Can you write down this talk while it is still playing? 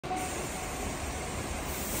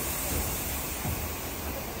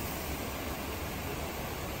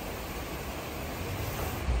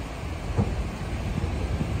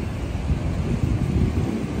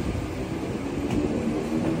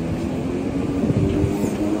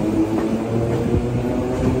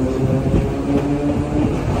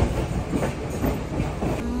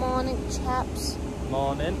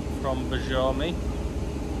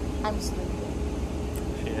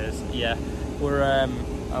yeah, we're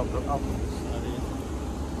I'll put this side here.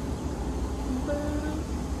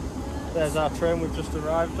 There's our train we've just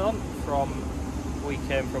arrived on. We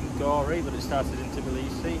came from Gori, but it started in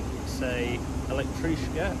Tbilisi. It's a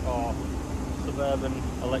electrichka, or suburban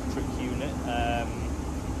electric unit,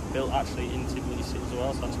 built actually in Tbilisi as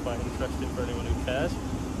well, so that's quite interesting for anyone who cares.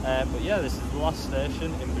 But yeah, this is the last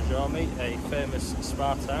station in Borjomi, a famous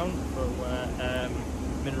spa town for where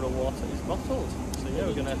mineral water is bottled. So yeah,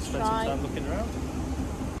 we're going to spend some time looking around.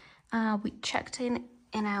 We checked in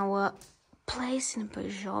our place in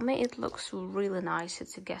Borjomi. It looks really nice.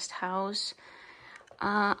 It's a guest house.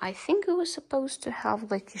 I think it was supposed to have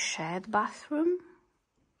like a shared bathroom,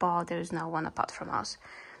 but there is no one apart from us.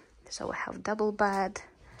 So we have double bed,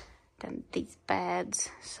 then these beds,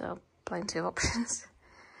 so plenty of options.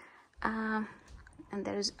 And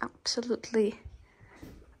there is absolutely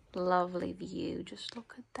lovely view. Just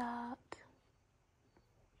look at that.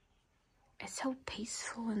 It's so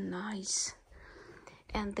peaceful and nice.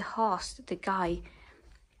 And the host, the guy,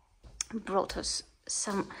 brought us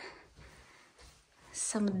some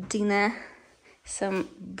dinner, some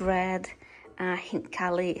bread,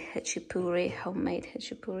 hinkali, hachapuri, homemade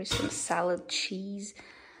hachapuri, some salad, cheese.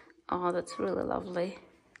 Oh, that's really lovely.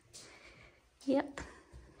 Yep.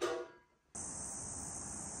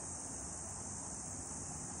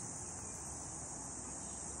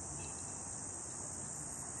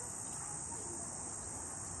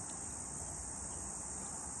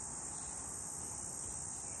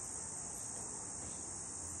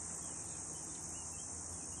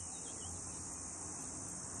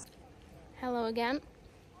 Hello again.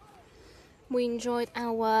 We enjoyed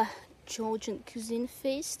our Georgian cuisine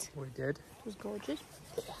feast. We did. It was gorgeous.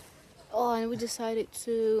 Oh, and we decided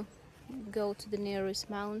to go to the nearest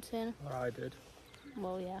mountain. I did.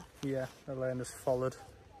 Well, yeah. Yeah, Elena's followed.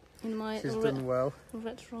 In my She's done well.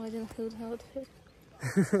 Red Riding Hood outfit.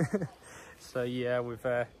 So yeah, we've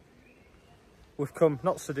come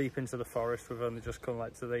not so deep into the forest. We've only just come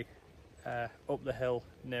like to the up the hill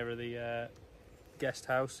nearer the guest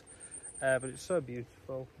house. But it's so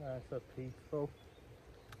beautiful, so peaceful.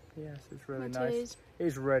 Yes, it's really nice. It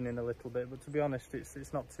is raining a little bit, but to be honest,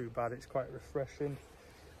 it's not too bad. It's quite refreshing,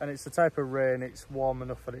 and it's the type of rain. It's warm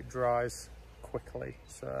enough that it dries quickly,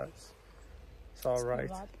 so it's all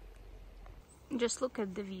right. Just look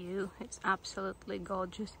at the view. It's absolutely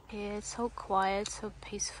gorgeous. Yeah, it's so quiet, so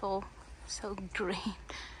peaceful, so green.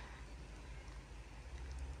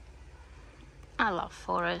 I love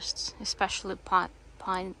forests, especially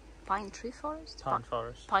pine tree forest? Pine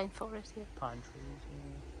forest. Pine forest, yeah. Pine trees,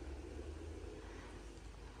 yeah.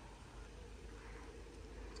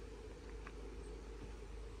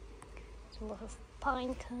 There's a lot of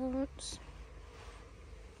pine cones.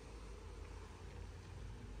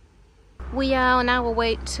 We are on our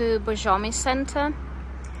way to Borjomi center,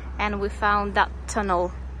 and we found that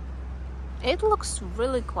tunnel. It looks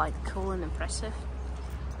really quite cool and impressive.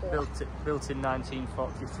 Built in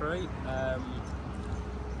 1943.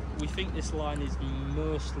 We think this line is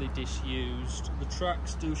mostly disused. The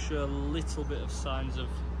tracks do show a little bit of signs of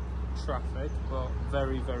traffic, but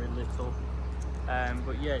very, very little.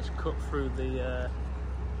 But yeah, it's cut through the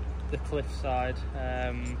cliffside,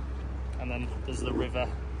 and then there's the river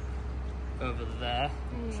over there,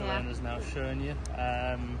 which Elena's now showing you,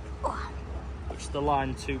 which is the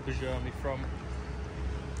line to Borjomi from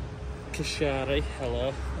Kashari.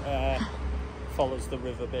 Hello. Follows the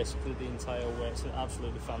river basically the entire way. It's an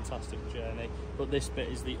absolutely fantastic journey, but this bit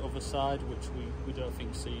is the other side, which we don't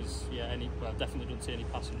think sees definitely don't see any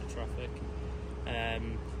passenger traffic.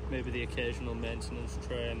 Maybe the occasional maintenance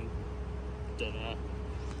train, don't know,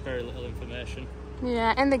 very little information.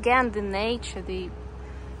 Yeah, and again, the nature, the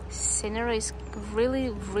scenery is really,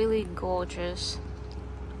 really gorgeous.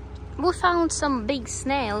 We found some big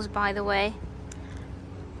snails, by the way.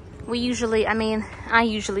 I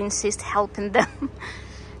usually insist helping them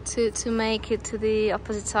to make it to the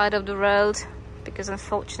opposite side of the road, because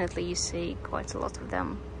unfortunately you see quite a lot of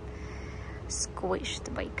them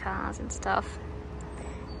squished by cars and stuff.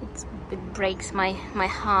 It breaks my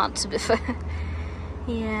heart before.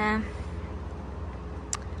 Yeah.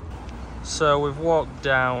 So we've walked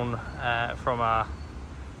down from our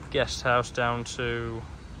guest house down to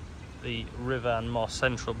the river and more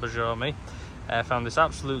central Borjomi. Found this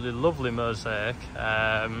absolutely lovely mosaic,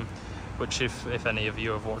 which if any of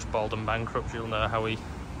you have watched Bald and Bankrupt, you'll know how he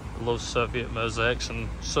loves Soviet mosaics, and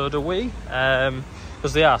so do we,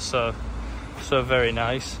 because they are so very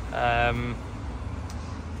nice. And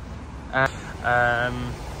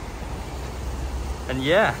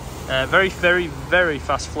yeah, very, very, very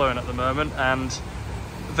fast flowing at the moment, and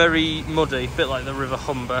very muddy, a bit like the River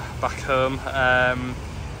Humber back home.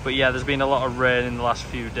 But yeah, there's been a lot of rain in the last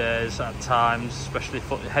few days at times, especially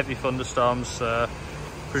heavy thunderstorms, so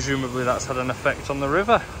presumably that's had an effect on the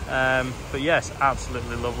river. But yes,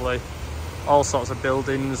 absolutely lovely. All sorts of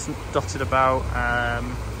buildings dotted about.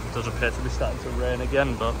 It does appear to be starting to rain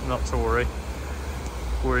again, but not to worry.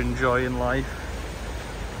 We're enjoying life.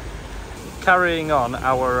 Carrying on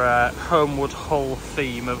our Homewood Hull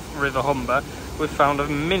theme of River Humber, we've found a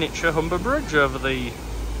miniature Humber Bridge over the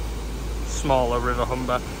smaller River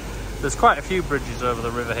Humber. There's quite a few bridges over the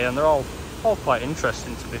river here, and they're all quite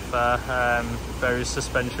interesting, to be fair. Various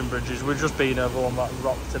suspension bridges. We've just been over one that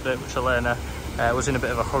rocked a bit, which Elena was in a bit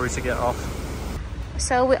of a hurry to get off.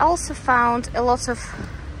 So we also found a lot of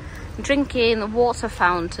drinking water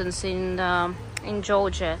fountains in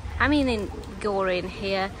Georgia. I mean in Gorey in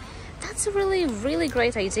here. That's a really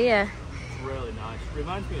great idea. It's really nice.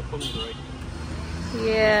 Reminds me of Hungary.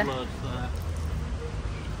 Yeah. Loads there.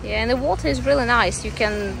 Yeah, and the water is really nice. You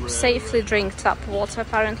can safely drink tap water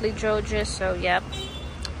apparently, Georgia, so yeah,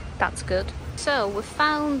 that's good. So we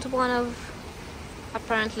found one of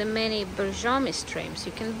apparently many Borjomi streams.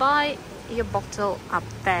 You can buy your bottle up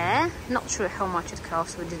there. Not sure how much it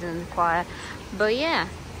costs, we didn't inquire, but yeah,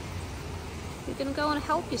 you can go and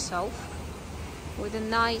help yourself with a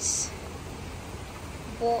nice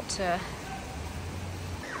water.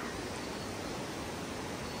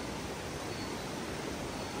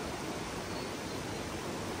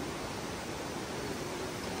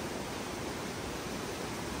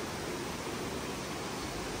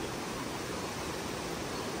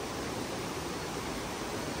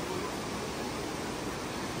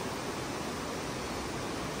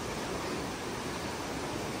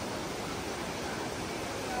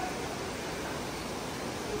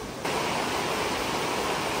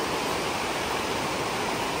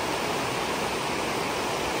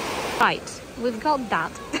 Right, we've got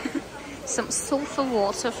that. Some sulfur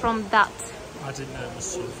water from that. I didn't know it was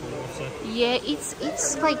sulfur water. Yeah,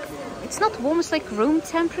 it's like, it's not warm, it's like room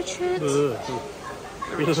temperature.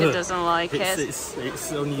 Richard doesn't like it.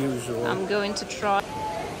 It's unusual. I'm going to try.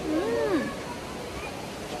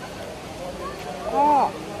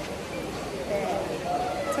 Oh,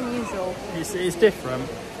 it's unusual. It's different.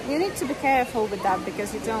 You need to be careful with that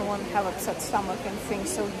because you don't want to have upset stomach and things,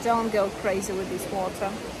 so don't go crazy with this water.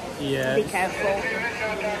 Yeah. Be careful.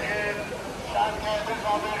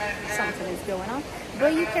 Something is going on.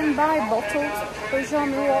 But you can buy bottled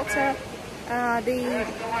Borjomi water. The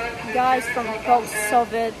guys from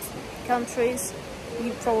post-Soviet countries,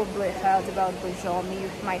 you probably heard about Borjomi.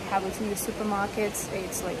 You might have it in the supermarkets.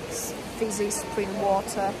 It's like fizzy spring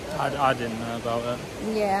water. I didn't know about it.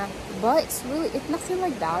 Yeah, but it's nothing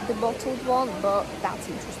like that, the bottled one, but that's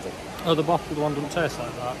interesting. Oh, the bottled one doesn't taste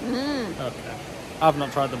like that? Okay. I've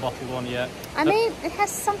not tried the bottled one yet. I mean, it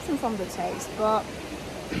has something from the taste, but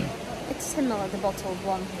it's similar, the bottled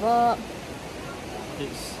one, but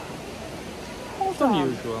It's hold on.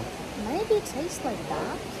 unusual. Maybe it tastes like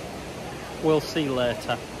that. We'll see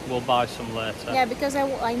later. We'll buy some later. Yeah, because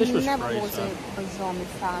I This was never free, was so. a Borjomi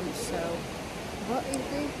fan, so... But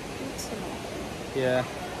it's similar. Yeah.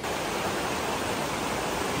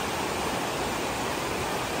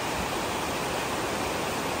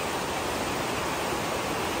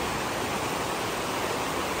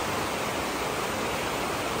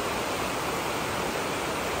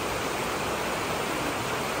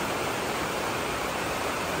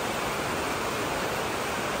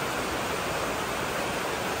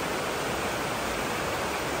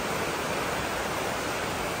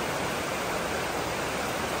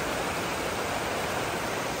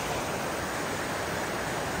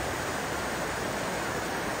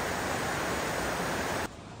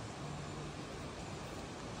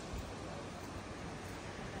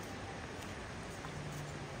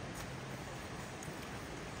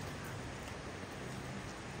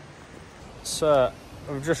 So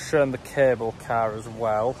we've just shown the cable car as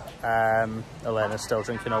well. Elena's still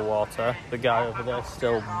drinking her water. The guy over there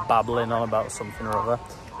still babbling on about something or other.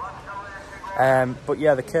 But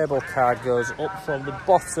yeah, the cable car goes up from the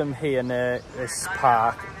bottom here near this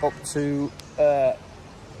park up to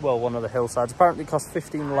well, one of the hillsides. Apparently it costs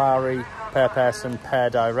 15 lari per person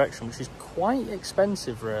per direction, which is quite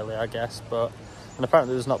expensive really, I guess. And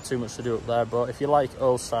apparently there's not too much to do up there, but if you like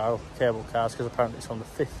old style cable cars, because apparently it's from the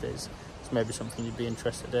 50s, it's maybe something you'd be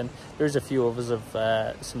interested in. There's a few others of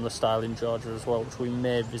similar style in Georgia as well, which we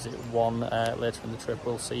may visit one later in the trip.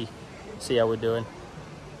 We'll see how we're doing.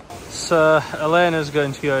 So Elena's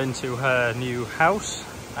going to go into her new house.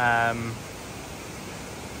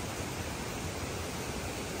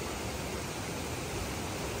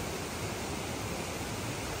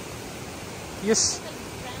 You're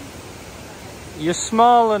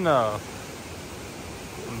small enough.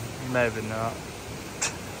 Maybe not.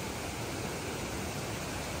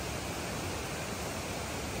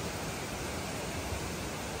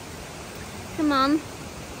 Come on.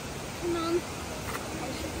 Come on.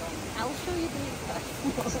 I'll show you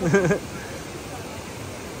the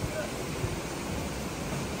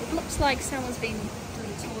It looks like someone's been to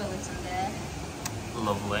the toilet in there.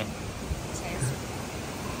 Lovely. It is.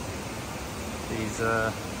 These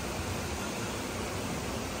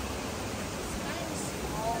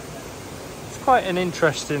it's quite an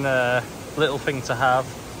interesting little thing to have.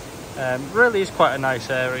 Really is quite a nice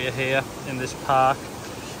area here in this park.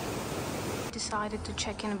 Decided to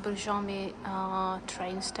check in Borjomi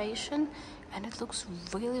train station, and it looks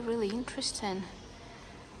really interesting.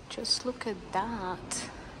 Just look at that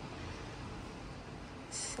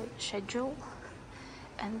schedule,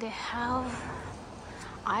 and they have,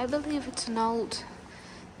 I believe it's an old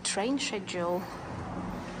train schedule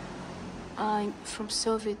from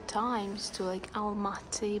Soviet times to like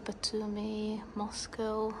Almaty, Batumi,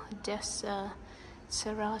 Moscow, Odessa,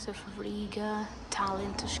 Saratov, Riga,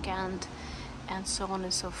 Tallinn, Tashkent, and so on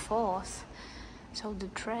and so forth. So the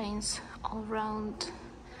trains all around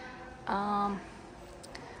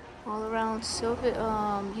Soviet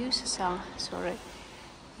USSR. Sorry.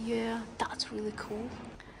 Yeah, that's really cool.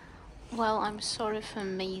 Well, I'm sorry for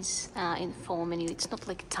misinforming you. It's not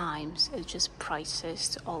like times, it's just prices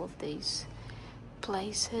to all of these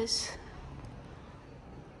places.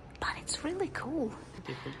 But it's really cool.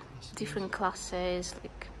 Different classes,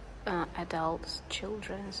 like adults,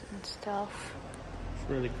 children's and stuff. It's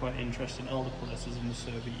really quite interesting. All the places in the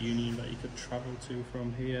Soviet Union that you could travel to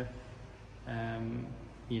from here.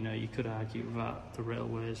 You know, you could argue that the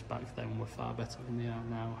railways back then were far better than they are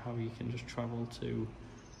now. How you can just travel to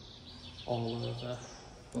all over.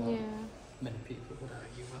 Well, yeah. Many people would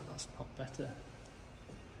argue that that's not better.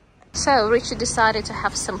 So Richard decided to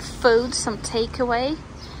have some food, some takeaway,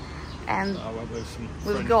 and I went with some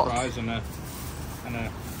we've French got fries and a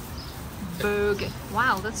burger.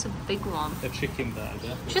 Wow, that's a big one. a chicken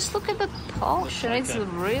burger. Just look at the portion; Like it's a-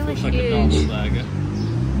 really looks like a normal huge. burger.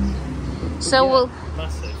 So Yeah, we'll.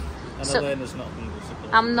 massive. And So- Elena's not hungry. So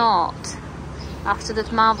I'm not. After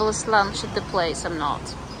that marvelous lunch at the place, I'm not.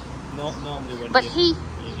 Not normally when But you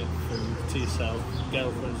get food to yourself,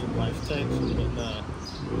 girlfriends and wives take some, but no.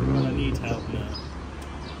 When I need help, no.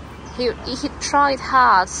 He tried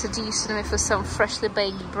hard seducing me for some freshly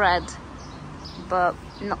baked bread, but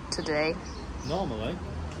not today. Normally.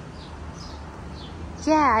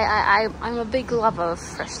 Yeah, I'm a big lover of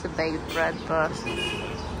freshly baked bread, but...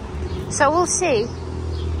 So we'll see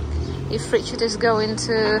if Richard is going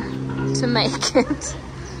to make it.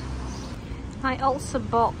 I also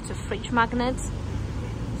bought a fridge magnet.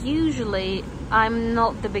 Usually, I'm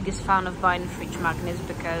not the biggest fan of buying fridge magnets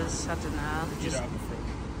because, I don't know, You just... don't have a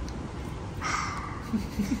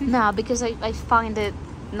fridge. No, because I find it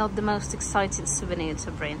not the most exciting souvenir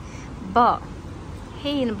to bring. But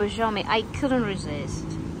here in Borjomi, I couldn't resist.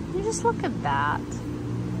 You just look at that.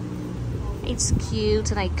 It's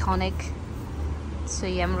cute and iconic. So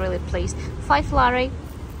yeah, I'm really pleased. £5.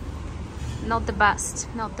 Not the best.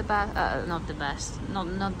 Not the best. Not the best.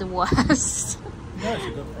 Not the worst. No, it's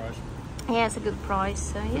a good price. Yeah, it's a good price.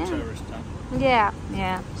 So For yeah. tourist town.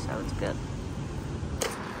 Yeah. So it's good.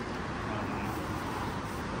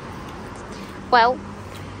 Well,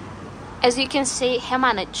 as you can see, he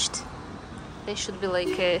managed. There should be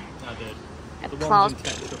like a I did. The cloud. ones in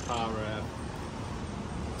ketchup are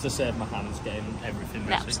to save my hands getting everything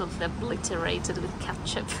messy. Absolutely obliterated with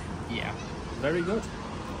ketchup. Yeah, very good.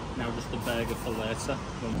 Now just the burger for later.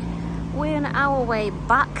 We're on our way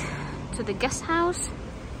back to the guest house.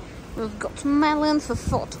 We've got melon for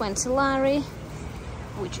 420 lari,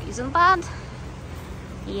 which isn't bad.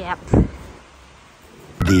 Yep.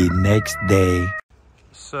 The next day.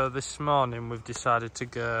 So this morning we've decided to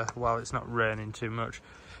go, while it's not raining too much,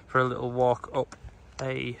 for a little walk up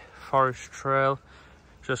a forest trail,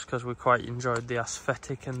 just because we quite enjoyed the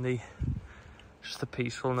aesthetic and just the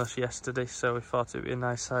peacefulness yesterday, so we thought it'd be a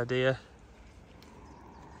nice idea.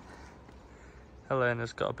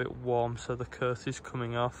 Elena's got a bit warm, so the curtain's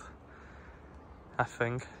coming off, I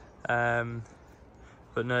think.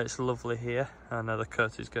 But no, it's lovely here. I know the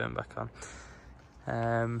curtain's going back on.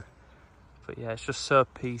 But yeah, it's just so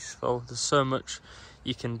peaceful. There's so much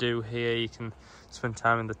you can do here. You can spend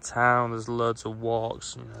time in the town. There's loads of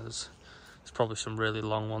walks. You know, there's probably some really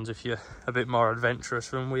long ones if you're a bit more adventurous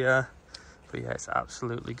than we are. But yeah, it's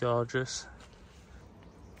absolutely gorgeous.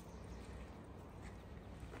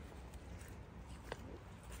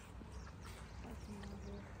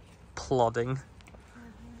 plodding.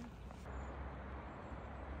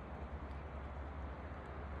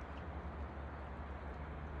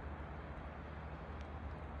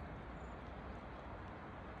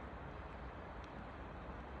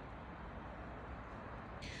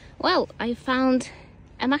 Well, I found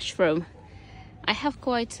a mushroom. I have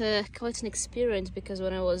quite an experience because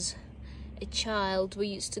when I was a child we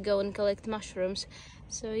used to go and collect mushrooms.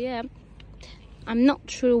 So yeah, I'm not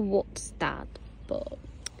sure what's that, but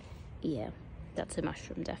yeah, that's a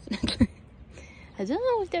mushroom definitely. I don't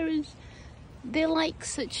know if they're like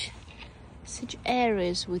such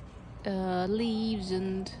areas with leaves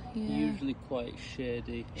and Usually quite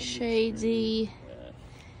shady. Shady.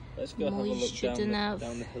 Let's go have a look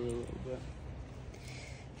down the hill a little bit.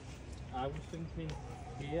 I was thinking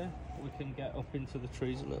here we can get up into the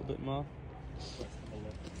trees a little bit more. Let's have a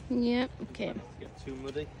look. Yeah, okay. Not get too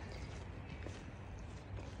muddy.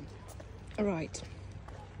 Right.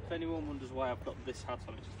 If anyone wonders why I've got this hat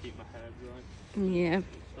on, it's to keep my hair dry. Yeah. It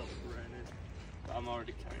stops raining. But I'm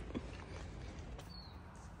already carrying it.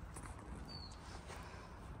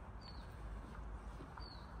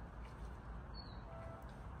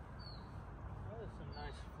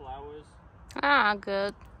 Flowers. Ah,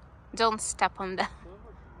 good. Don't step on them. So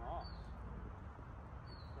much moss.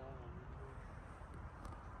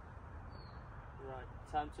 Right,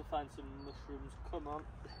 time to find some mushrooms. Come on.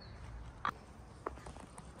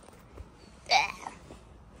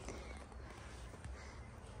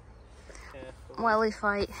 Careful. Well, if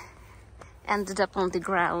I ended up on the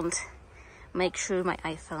ground, make sure my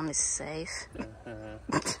iPhone is safe.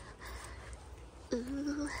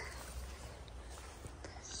 Ooh.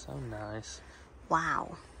 So nice.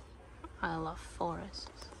 Wow, I love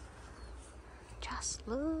forests. Just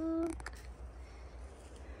look.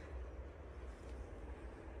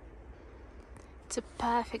 It's a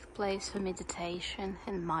perfect place for meditation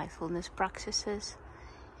and mindfulness practices.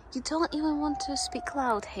 You don't even want to speak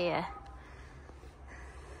loud here.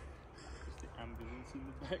 The ambulance in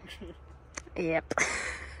the background. Yep.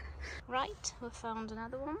 Right, we found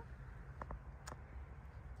another one.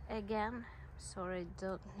 Again. Sorry,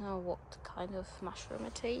 don't know what kind of mushroom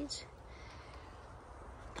it is.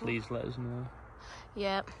 Please let us know.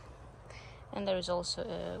 Yeah, and there is also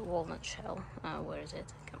a walnut shell. Where is it?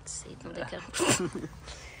 I can't see it on the camera.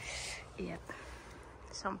 Yeah,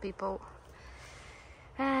 some people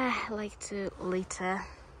like to litter.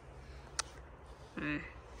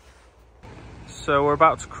 So we're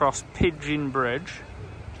about to cross Pigeon Bridge.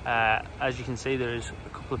 As you can see, there is a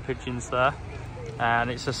couple of pigeons there. And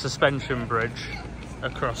it's a suspension bridge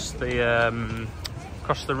across the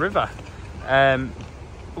river.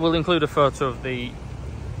 We'll include a photo of the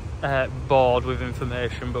board with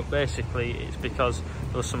information, but basically it's because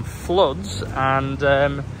there was some floods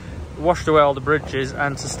and washed away all the bridges,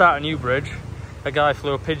 and to start a new bridge a guy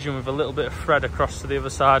flew a pigeon with a little bit of thread across to the other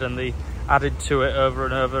side, and they added to it over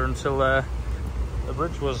and over until the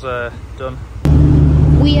bridge was done.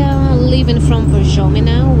 We are leaving from Borjomi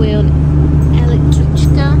now. We're on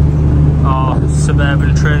electrichka, or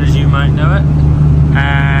suburban train as you might know it,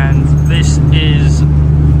 and this is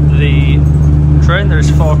the train. There is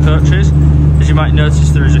 4 coaches. As you might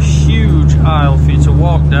notice, there is a huge aisle for you to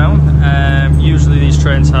walk down. Usually these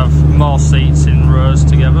trains have more seats in rows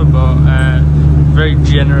together, but very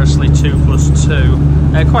generously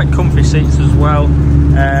 2+2. Quite comfy seats as well.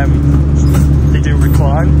 They do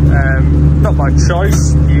recline, not by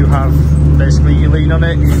choice. You have basically, you lean on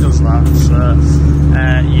it, it does that. So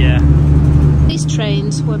yeah. These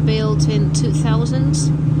trains were built in 2000s,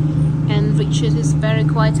 and Richard is very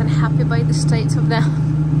quite unhappy by the state of them.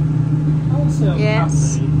 I won't say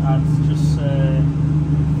yes. I'd just say,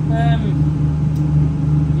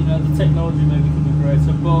 you know, the technology maybe could be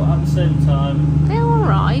greater, but at the same time, they're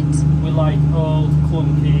alright. We like old,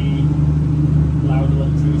 clunky